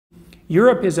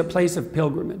Europe is a place of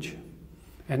pilgrimage.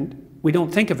 And we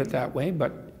don't think of it that way,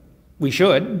 but we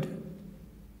should.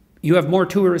 You have more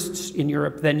tourists in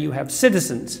Europe than you have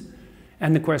citizens.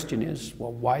 And the question is,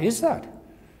 well, why is that?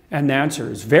 And the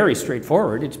answer is very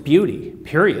straightforward. It's beauty,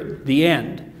 period, the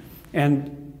end.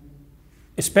 And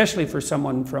especially for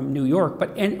someone from New York,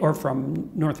 or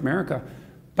from North America,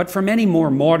 but from any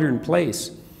more modern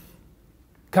place,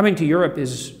 coming to Europe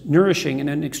is nourishing in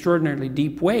an extraordinarily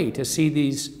deep way to see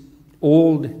these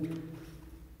old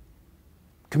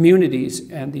communities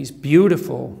and these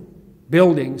beautiful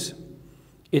buildings.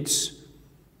 It's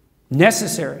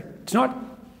necessary. It's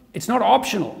not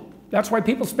optional. That's why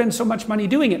people spend so much money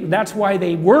doing it. That's why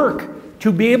they work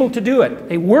to be able to do it.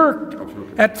 They work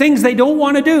at things they don't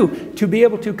want to do to be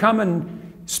able to come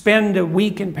and spend a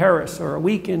week in Paris or a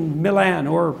week in Milan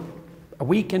or a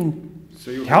week in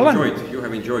Helena. You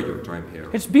have enjoyed your time here.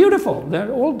 It's beautiful.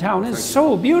 The old town is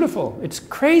so beautiful. It's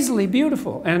crazily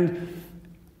beautiful. And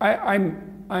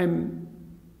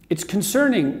it's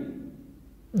concerning.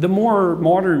 The more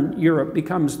modern Europe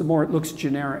becomes, the more it looks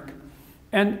generic.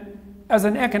 And as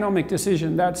an economic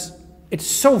decision, it's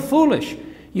so foolish.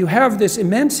 You have this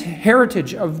immense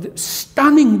heritage of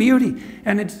stunning beauty,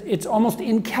 and it's almost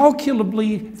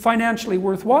incalculably financially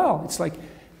worthwhile. It's like,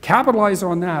 capitalize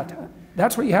on that.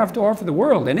 That's what you have to offer the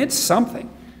world, and it's something.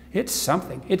 It's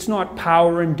something. It's not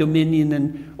power and dominion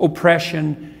and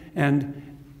oppression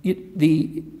and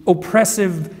the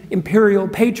oppressive imperial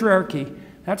patriarchy.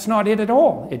 That's not it at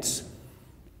all. It's,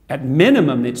 at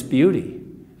minimum, it's beauty.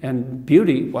 And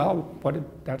beauty, well,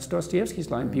 that's Dostoevsky's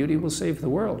line, beauty will save the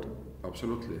world.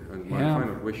 Absolutely. And my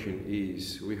final question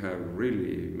is, we have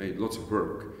really made lots of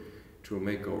work to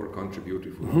make our country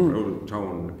beautiful, our old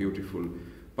town beautiful,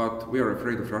 but we are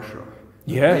afraid of Russia.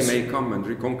 Yes. They may come and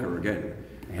reconquer again.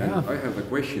 Yeah. And I have a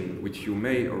question which you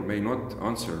may or may not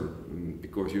answer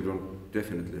because you don't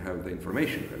definitely have the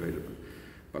information available.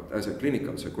 But as a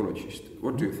clinical psychologist,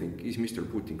 what do you think? Is Mr.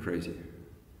 Putin crazy?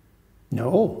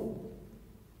 No.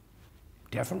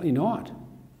 Definitely not.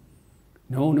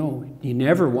 No, no. You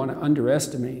never want to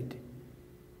underestimate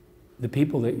the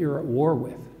people that you're at war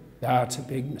with. That's a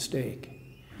big mistake.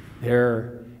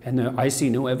 I see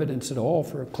no evidence at all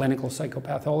for clinical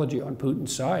psychopathology on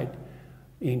Putin's side.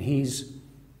 And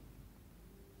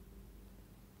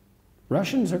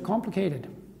Russians are complicated,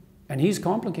 and he's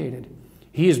complicated.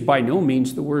 He is by no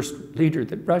means the worst leader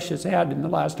that Russia's had in the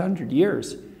last 100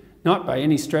 years. Not by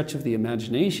any stretch of the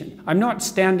imagination. I'm not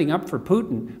standing up for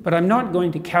Putin, but I'm not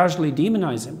going to casually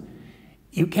demonize him.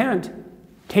 You can't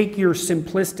take your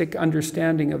simplistic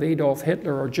understanding of Adolf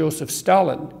Hitler or Joseph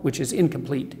Stalin, which is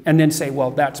incomplete, and then say,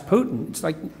 well, that's Putin. It's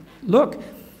like, look,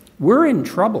 we're in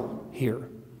trouble here.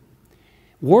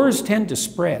 Wars tend to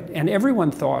spread, and everyone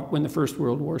thought when the First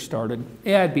World War started,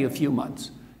 yeah, it'd be a few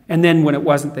months. And then when it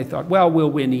wasn't, they thought, well,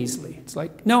 we'll win easily. It's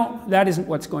like, no, that isn't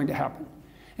what's going to happen.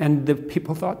 And the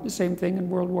people thought the same thing in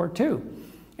World War II.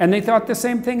 And they thought the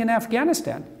same thing in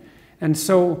Afghanistan. And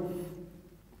so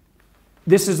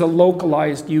this is a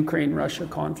localized Ukraine-Russia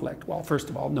conflict. Well, first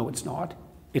of all, no, it's not.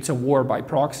 It's a war by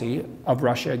proxy of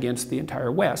Russia against the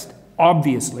entire West.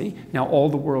 Obviously, now all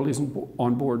the world isn't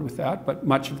on board with that, but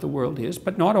much of the world is,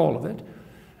 but not all of it.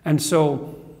 And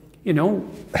so, you know,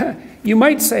 you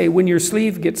might say when your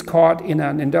sleeve gets caught in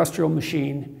an industrial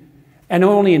machine and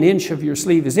only an inch of your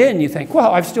sleeve is in, you think,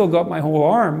 well, I've still got my whole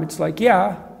arm. It's like,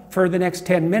 yeah, for the next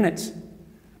 10 minutes.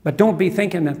 But don't be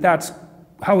thinking that that's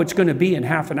how it's going to be in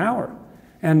half an hour.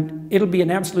 And it'll be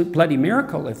an absolute bloody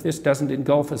miracle if this doesn't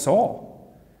engulf us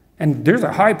all. And there's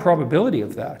a high probability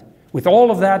of that. With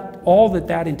all of that, all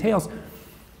that entails,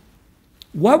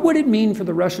 what would it mean for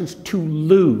the Russians to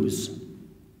lose?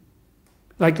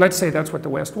 Like, let's say that's what the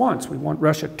West wants. We want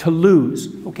Russia to lose.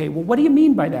 Okay, well, what do you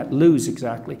mean by that, lose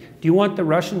exactly? Do you want the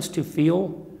Russians to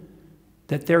feel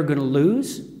that they're going to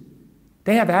lose?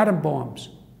 They have atom bombs.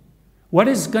 What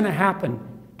is going to happen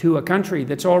to a country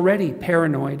that's already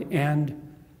paranoid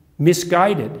and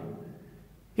misguided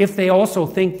if they also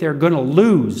think they're going to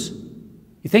lose?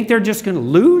 You think they're just going to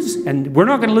lose and we're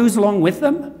not going to lose along with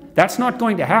them? That's not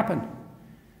going to happen.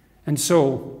 And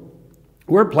so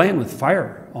we're playing with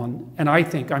fire on, and I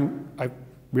think I've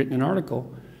written an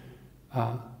article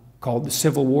called The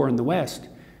Civil War in the West,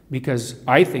 because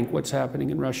I think what's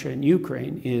happening in Russia and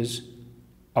Ukraine is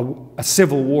a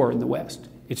civil war in the West.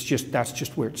 That's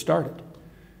just where it started.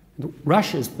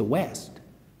 Russia's the West.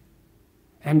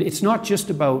 And it's not just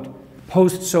about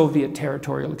post-Soviet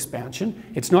territorial expansion.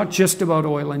 It's not just about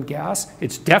oil and gas.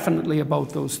 It's definitely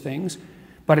about those things,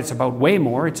 but it's about way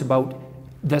more. It's about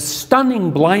the stunning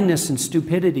blindness and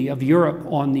stupidity of Europe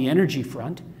on the energy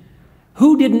front.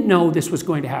 Who didn't know this was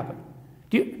going to happen?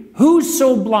 Who's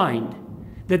so blind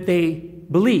that they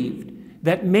believed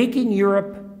that making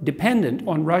Europe dependent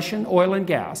on Russian oil and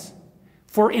gas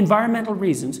for environmental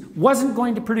reasons wasn't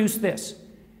going to produce this?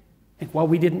 And, well,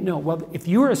 we didn't know. Well, if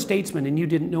you're a statesman and you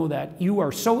didn't know that, you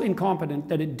are so incompetent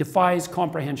that it defies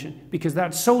comprehension, because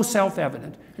that's so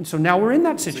self-evident. And so now we're in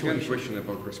that situation. Second question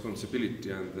about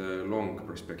responsibility and the long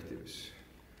perspectives.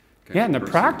 Yeah, and the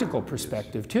practical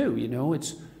perspective too. You know,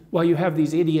 it's, well, you have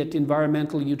these idiot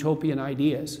environmental utopian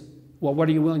ideas. Well, what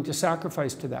are you willing to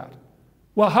sacrifice to that?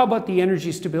 Well, how about the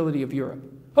energy stability of Europe?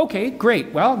 Okay,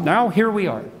 great. Well, now here we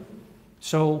are.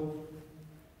 So,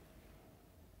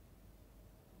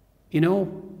 you know,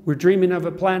 we're dreaming of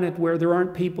a planet where there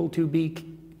aren't people to be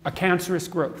a cancerous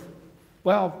growth.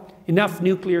 Well, enough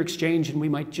nuclear exchange and we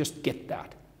might just get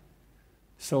that.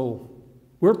 So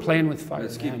we're playing with fire.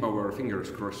 Let's keep our fingers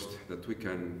crossed that we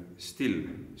can still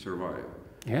survive.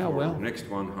 Yeah, for well. next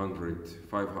 100,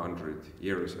 500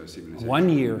 years as civilization. 1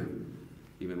 year.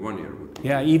 Even 1 year would be.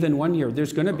 Yeah, even 1 year.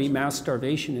 There's going to be mass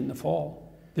starvation in the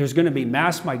fall. There's going to be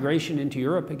mass migration into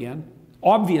Europe again.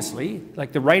 Obviously,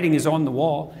 like the writing is on the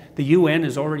wall, the UN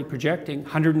is already projecting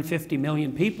 150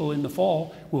 million people in the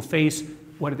fall will face,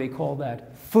 what do they call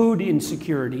that? Food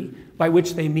insecurity, by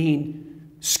which they mean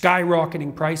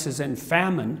skyrocketing prices and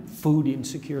famine, food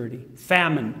insecurity,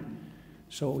 famine.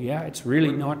 So yeah, it's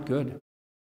really not good.